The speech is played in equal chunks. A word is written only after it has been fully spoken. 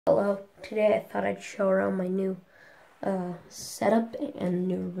Hello, today I thought I'd show around my new setup and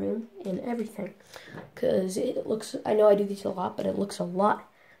new room and everything, because it looks, I know I do these a lot, but it looks a lot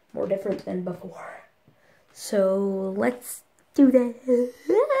more different than before. So let's do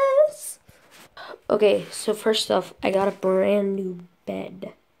this. Okay, so first off, I got a brand new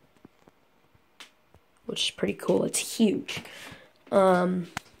bed, which is pretty cool. It's huge. So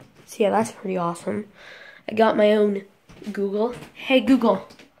yeah, that's pretty awesome. I got my own Google. Hey Google.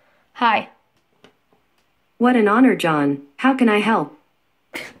 Hi. What an honor, John. How can I help?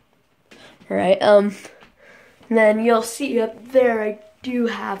 Alright, then you'll see up there I do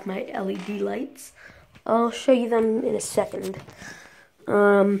have my LED lights. I'll show you them in a second.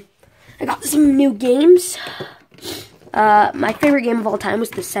 I got some new games. My favorite game of all time was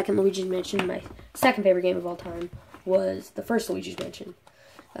the second Luigi's Mansion. My second favorite game of all time was the first Luigi's Mansion.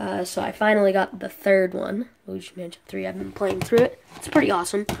 So I finally got the third one, Luigi's Mansion 3. I've been playing through it. It's pretty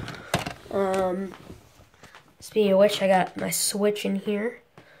awesome. Speaking of which, I got my Switch in here.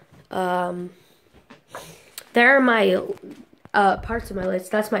 There are my parts of my lights.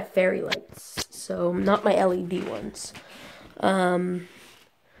 That's my fairy lights, so not my LED ones. I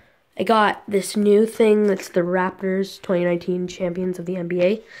got this new thing that's the Raptors 2019 champions of the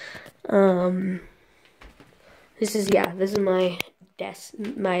NBA. This is my desk,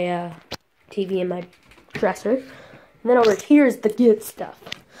 my TV and my dresser. And then over here is the good stuff.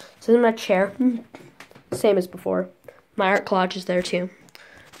 So there's my chair, same as before. My art collage is there too.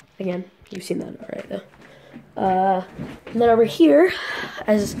 Again, you've seen that already though. And then over here,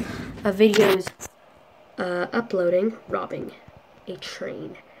 as a video is uploading, robbing a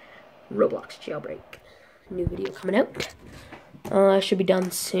train, Roblox jailbreak. New video coming out. Should be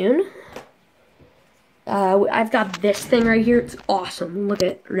done soon. I've got this thing right here. It's awesome. Look at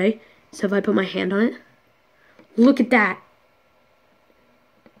it, right? So if I put my hand on it, look at that.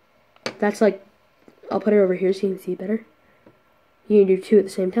 That's like, I'll put it over here so you can see it better. You can do two at the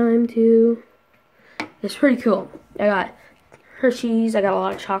same time, too. It's pretty cool. I got Hershey's. I got a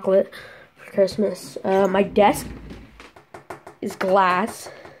lot of chocolate for Christmas. My desk is glass,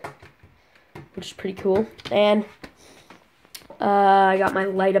 which is pretty cool. And I got my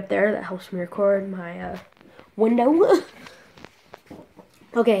light up there that helps me record my window.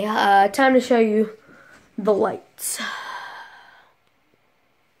 Okay, time to show you the lights.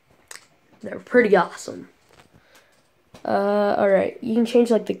 They're pretty awesome. Alright, you can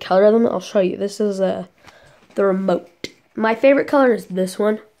change like the color of them. I'll show you. This is the remote. My favorite color is this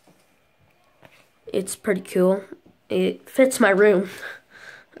one. It's pretty cool. It fits my room.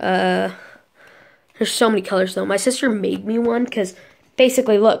 There's so many colors though. My sister made me one because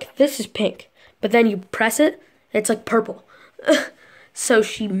basically, look, this is pink, but then you press it, it's like purple. So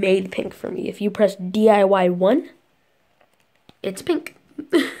she made pink for me. If you press DIY 1, it's pink.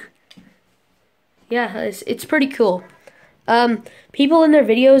 Yeah, it's pretty cool. People in their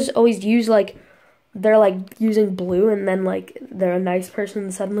videos always use like, they're like using blue and then like they're a nice person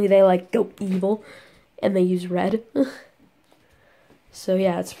and suddenly they like go evil and they use red. So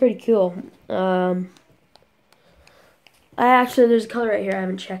yeah, it's pretty cool. There's a color right here I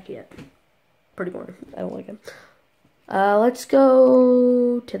haven't checked yet. Pretty boring. I don't like it. Let's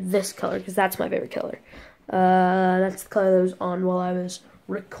go to this color because that's my favorite color. That's the color that was on while I was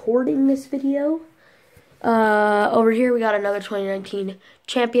recording this video. Over here we got another 2019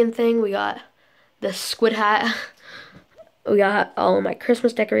 champion thing. We got the squid hat. We got all of my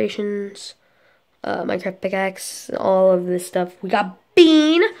Christmas decorations, Minecraft pickaxe, all of this stuff. We got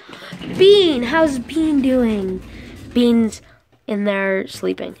Bean. Bean, how's Bean doing? Bean's in there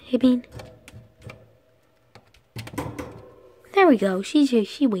sleeping. Hey, Bean. There we go. She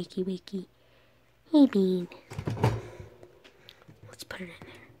wakey. Hey, Bean. Let's put it in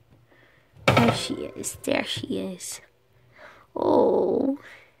there. There she is. There she is. Oh.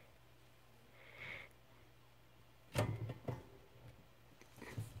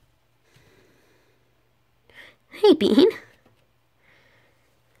 Hey, Bean.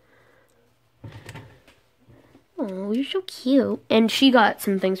 Oh, you're so cute. And she got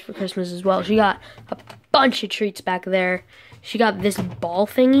some things for Christmas as well. She got a bunch of treats back there. She got this ball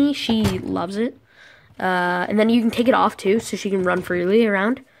thingy. She loves it. And then you can take it off, too, so she can run freely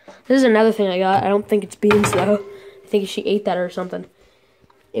around. This is another thing I got. I don't think it's beans, though. I think if she ate that or something,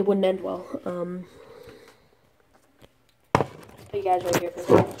 it wouldn't end well. You guys right here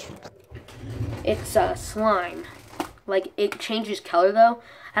for this. It's slime. Like, it changes color, though.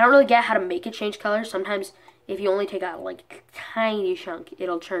 I don't really get how to make it change color. Sometimes, if you only take out, like, a tiny chunk,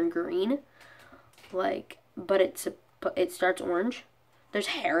 it'll turn green. Like, but it starts orange. There's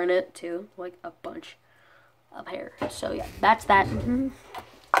hair in it, too. Like, a bunch of hair. So, yeah, that's that.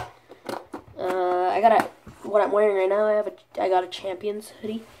 what I'm wearing right now, I got a Champions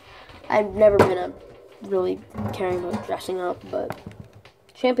hoodie. I've never been really caring about dressing up, but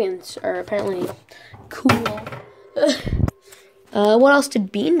Champions are apparently cool. What else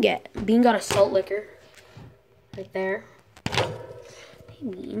did Bean get? Bean got a salt liquor. Right there. Hey,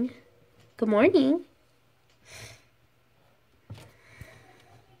 Bean. Good morning.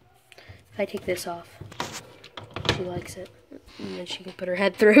 If I take this off, she likes it. And then she can put her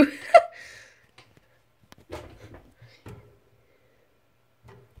head through.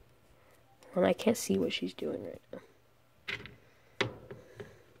 Well, I can't see what she's doing right now.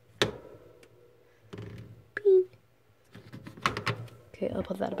 Bean. Okay, I'll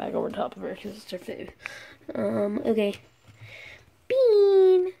put that back over top of her because it's her food. Okay.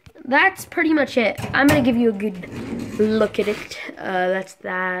 Bean. That's pretty much it. I'm gonna give you a good look at it. That's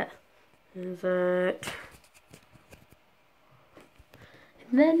that. That.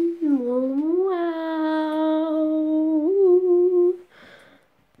 And then, wow.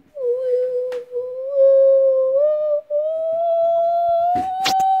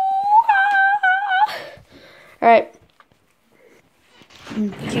 Alright.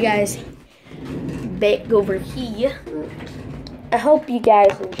 You guys back over here. I hope you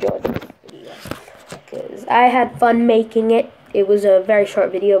guys enjoyed this video, because I had fun making it. It was a very short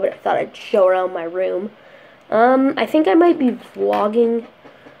video, but I thought I'd show around my room. I think I might be vlogging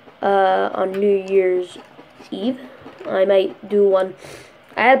on New Year's Eve. I might do one.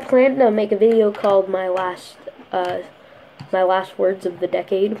 I had planned to make a video called my last words of the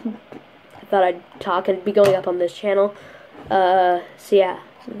decade. I thought I'd talk and be going up on this channel. So yeah,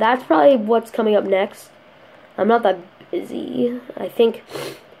 that's probably what's coming up next. I'm not that busy. I think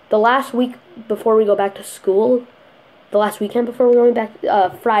the last week before we go back to school, the last weekend before we're going back,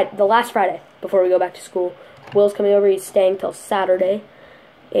 the last Friday before we go back to school, Will's coming over. He's staying till Saturday,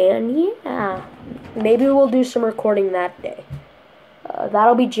 and yeah, maybe we'll do some recording that day.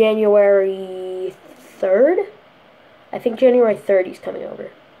 That'll be January 3rd. I think January 3rd he's coming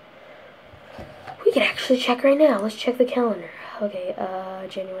over. We can actually check right now. Let's check the calendar. Okay,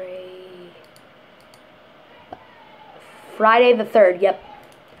 Friday the 3rd, yep.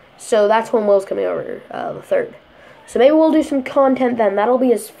 So that's when Will's coming over, the 3rd. So maybe we'll do some content then. That'll be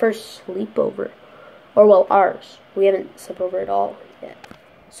his first sleepover. Or, well, ours. We haven't slept over at all yet.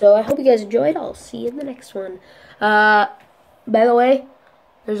 So I hope you guys enjoyed. I'll see you in the next one. By the way,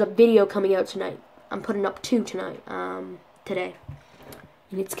 there's a video coming out tonight. I'm putting up 2 tonight, today.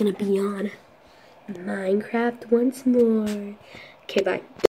 And it's gonna be on Minecraft once more. Okay, bye.